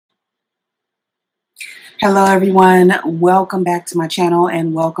Hello, everyone. Welcome back to my channel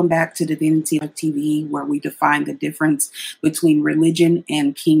and welcome back to Divinity of TV, where we define the difference between religion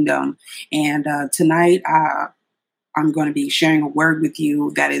and kingdom. And tonight, I'm going to be sharing a word with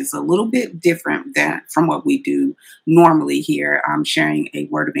you that is a little bit different from what we do normally here. I'm sharing a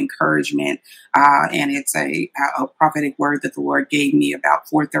word of encouragement, and it's a prophetic word that the Lord gave me about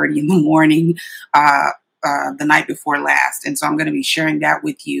 4:30 in the morning. The night before last. And so I'm going to be sharing that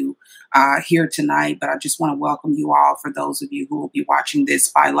with you here tonight. But I just want to welcome you all, for those of you who will be watching this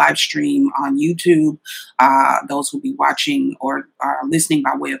by live stream on YouTube, those who will be watching or listening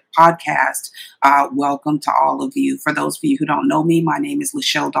by way of podcast. Welcome to all of you. For those of you who don't know me, my name is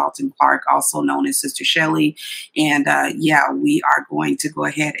Lachelle Dalton Clark, also known as Sister Shelley. And we are going to go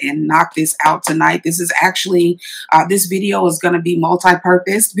ahead and knock this out tonight. This is actually, this video is going to be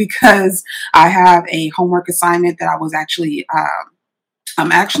multi-purposed because I have a homework assignment that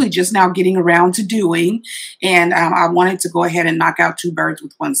I'm actually just now getting around to doing. And I wanted to go ahead and knock out two birds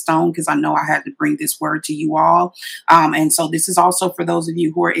with one stone because I know I had to bring this word to you all. And so this is also for those of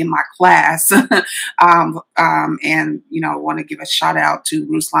you who are in my class. And, want to give a shout out to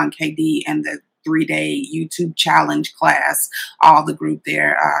Ruslan KD and the 3-day YouTube challenge class, all the group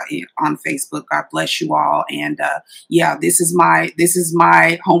there on Facebook. God bless you all. And this is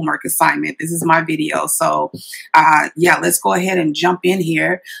my homework assignment. This is my video. So let's go ahead and jump in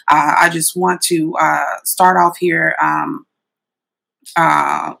here. I just want to start off here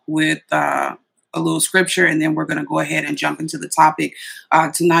with a little scripture, and then we're going to go ahead and jump into the topic.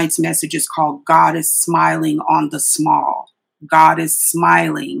 Tonight's message is called God is Smiling on the Small. God is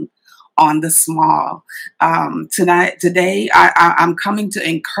smiling on the small. Today, I'm coming to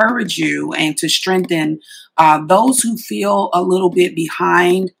encourage you and to strengthen those who feel a little bit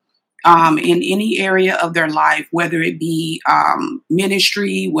behind in any area of their life, whether it be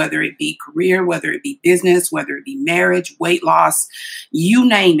ministry, whether it be career, whether it be business, whether it be marriage, weight loss, you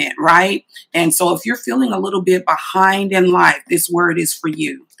name it, right? And so if you're feeling a little bit behind in life, this word is for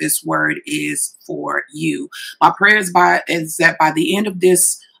you. This word is for you. My prayer is that by the end of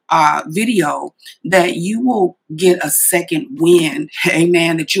this video, that you will get a second win.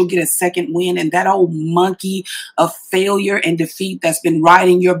 Amen. That you'll get a second win, and that old monkey of failure and defeat that's been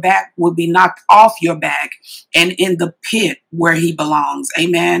riding your back will be knocked off your back and in the pit where he belongs.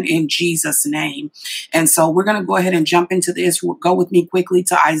 Amen. In Jesus' name. And so we're going to go ahead and jump into this. Go with me quickly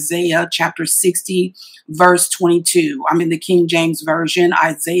to Isaiah chapter 60, verse 22. I'm in the King James Version.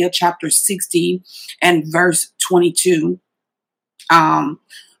 Isaiah chapter 60 and verse 22.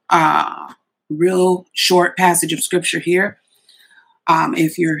 Real short passage of scripture here.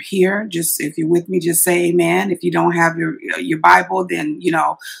 If you're here, if you're with me, just say amen. If you don't have your Bible, then,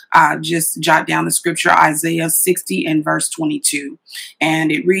 just jot down the scripture, Isaiah 60 and verse 22. And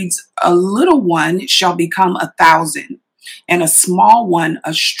it reads, "A little one shall become 1,000, and a small one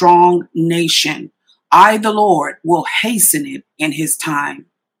a strong nation. I, the Lord, will hasten it in his time."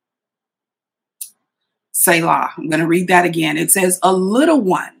 Selah. I'm going to read that again. It says, "A little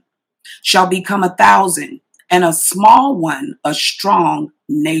one shall become 1,000, and a small one a strong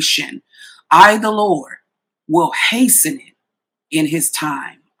nation. I, the Lord, will hasten it in his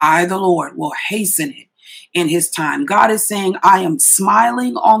time." I, the Lord, will hasten it in his time. God is saying, I am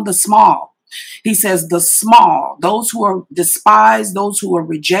smiling on the small. He says the small, those who are despised, those who are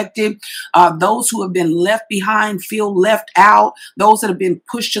rejected, those who have been left behind, feel left out, those that have been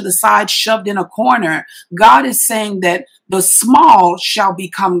pushed to the side, shoved in a corner. God is saying that the small shall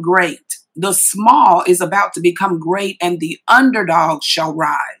become great. The small is about to become great, and the underdogs shall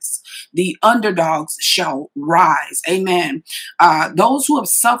rise. The underdogs shall rise. Amen. Those who have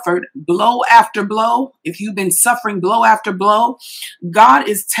suffered blow after blow, if you've been suffering blow after blow, God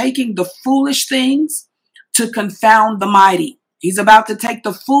is taking the foolish things to confound the mighty. He's about to take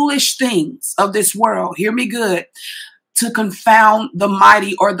the foolish things of this world, hear me good, to confound the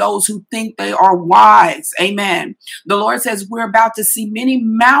mighty, or those who think they are wise. Amen. The Lord says we're about to see many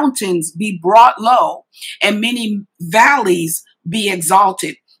mountains be brought low and many valleys be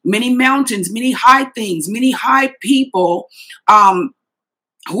exalted. Many mountains, many high things, many high people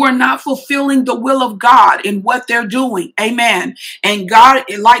who are not fulfilling the will of God in what they're doing. Amen. And God,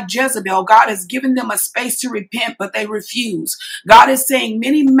 like Jezebel, God has given them a space to repent, but they refuse. God is saying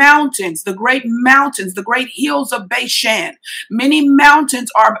many mountains, the great hills of Bashan, many mountains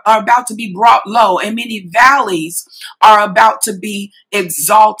are about to be brought low, and many valleys are about to be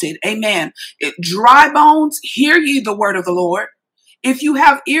exalted. Amen. Dry bones, hear ye the word of the Lord. If you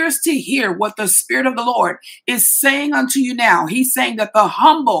have ears to hear what the Spirit of the Lord is saying unto you now, he's saying that the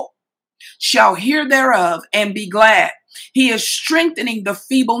humble shall hear thereof and be glad. He is strengthening the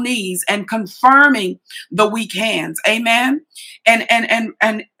feeble knees and confirming the weak hands. Amen. And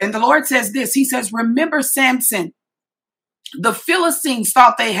the Lord says this. He says, remember Samson. The Philistines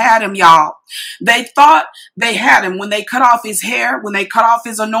thought they had him, y'all. They thought they had him when they cut off his hair, when they cut off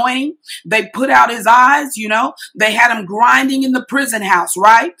his anointing, they put out his eyes, they had him grinding in the prison house,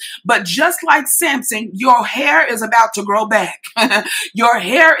 right? But just like Samson, your hair is about to grow back. Your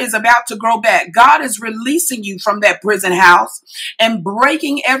hair is about to grow back. God is releasing you from that prison house and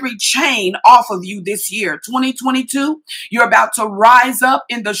breaking every chain off of you this year. 2022, you're about to rise up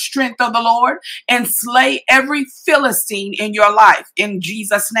in the strength of the Lord and slay every Philistine in your life in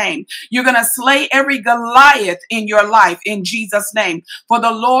Jesus' name. You're going to slay every Goliath in your life in Jesus' name. For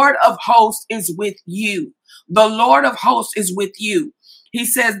the Lord of hosts is with you. The Lord of hosts is with you. He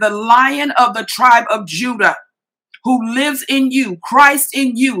says, the Lion of the tribe of Judah, who lives in you, Christ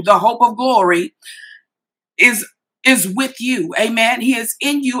in you, the hope of glory, is with you. Amen. He is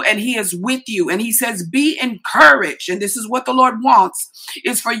in you and he is with you. And he says, be encouraged. And this is what the Lord wants,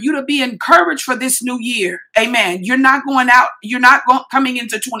 is for you to be encouraged for this new year. Amen. You're not going out. You're not coming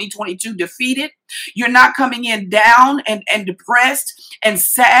into 2022 defeated. You're not coming in down and depressed and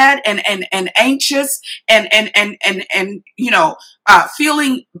sad and anxious and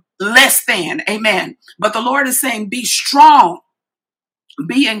feeling less than. Amen. But the Lord is saying, be strong,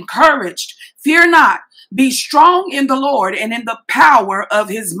 be encouraged, fear not. Be strong in the Lord and in the power of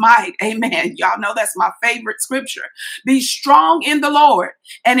his might. Amen. Y'all know that's my favorite scripture. Be strong in the Lord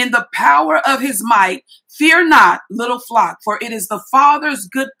and in the power of his might. Fear not, little flock, for it is the Father's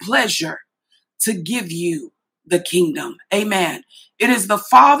good pleasure to give you the kingdom. Amen. It is the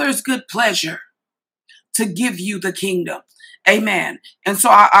Father's good pleasure to give you the kingdom. Amen. And so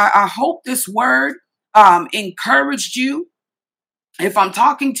I hope this word encouraged you. If I'm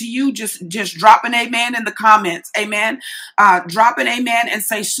talking to you, just drop an amen in the comments. Amen. Drop an amen and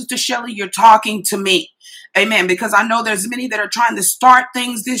say, Sister Shelley, you're talking to me. Amen. Because I know there's many that are trying to start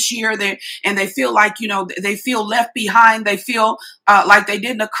things this year and they feel like, they feel left behind. They feel like they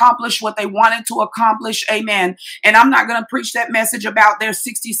didn't accomplish what they wanted to accomplish. Amen. And I'm not going to preach that message about there's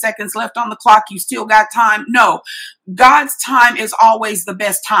 60 seconds left on the clock. You still got time. No, God's time is always the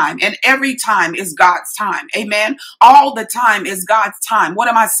best time, and every time is God's time. Amen. All the time is God's time. What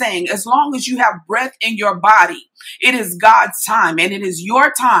am I saying? As long as you have breath in your body, it is God's time, and it is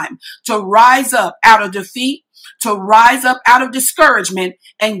your time to rise up out of defeat, to rise up out of discouragement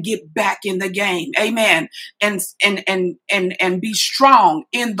and get back in the game. Amen. And be strong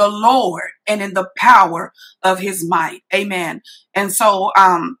in the Lord and in the power of his might. Amen. And so,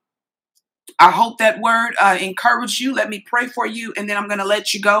 I hope that word encouraged you. Let me pray for you, and then I'm going to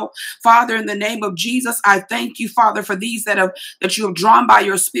let you go. Father, in the name of Jesus, I thank you, Father, for these that you have drawn by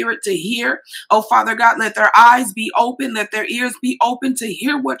your Spirit to hear. Oh, Father God, let their eyes be open, let their ears be open to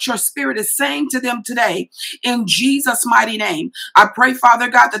hear what your Spirit is saying to them today. In Jesus' mighty name, I pray, Father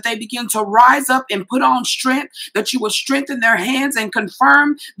God, that they begin to rise up and put on strength, that you will strengthen their hands and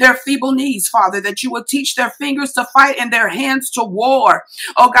confirm their feeble knees, Father, that you will teach their fingers to fight and their hands to war.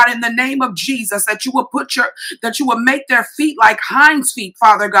 Oh God, in the name of Jesus, that you will make their feet like hinds feet,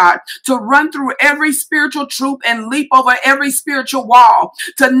 Father God, to run through every spiritual troop and leap over every spiritual wall,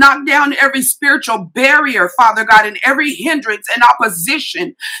 to knock down every spiritual barrier, Father God, and every hindrance and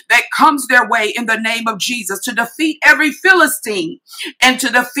opposition that comes their way in the name of Jesus, to defeat every Philistine and to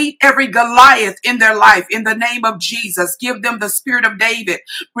defeat every Goliath in their life in the name of Jesus. Give them the spirit of David,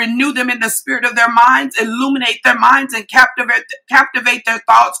 renew them in the spirit of their minds, illuminate their minds and captivate their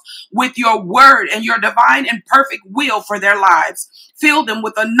thoughts with your word and your divine and perfect will for their lives. Fill them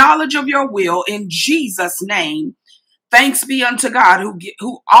with the knowledge of your will in Jesus' name. Thanks be unto God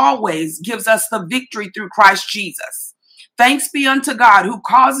who always gives us the victory through Christ Jesus. Thanks be unto God who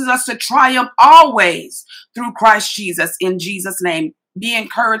causes us to triumph always through Christ Jesus. In Jesus' name, be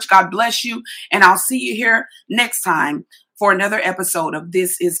encouraged. God bless you. And I'll see you here next time for another episode of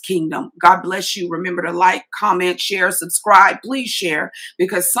This is Kingdom. God bless you. Remember to like, comment, share, subscribe. Please share,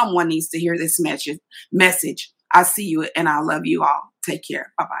 because someone needs to hear this message. I see you and I love you all. Take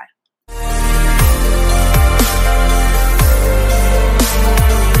care. Bye-bye.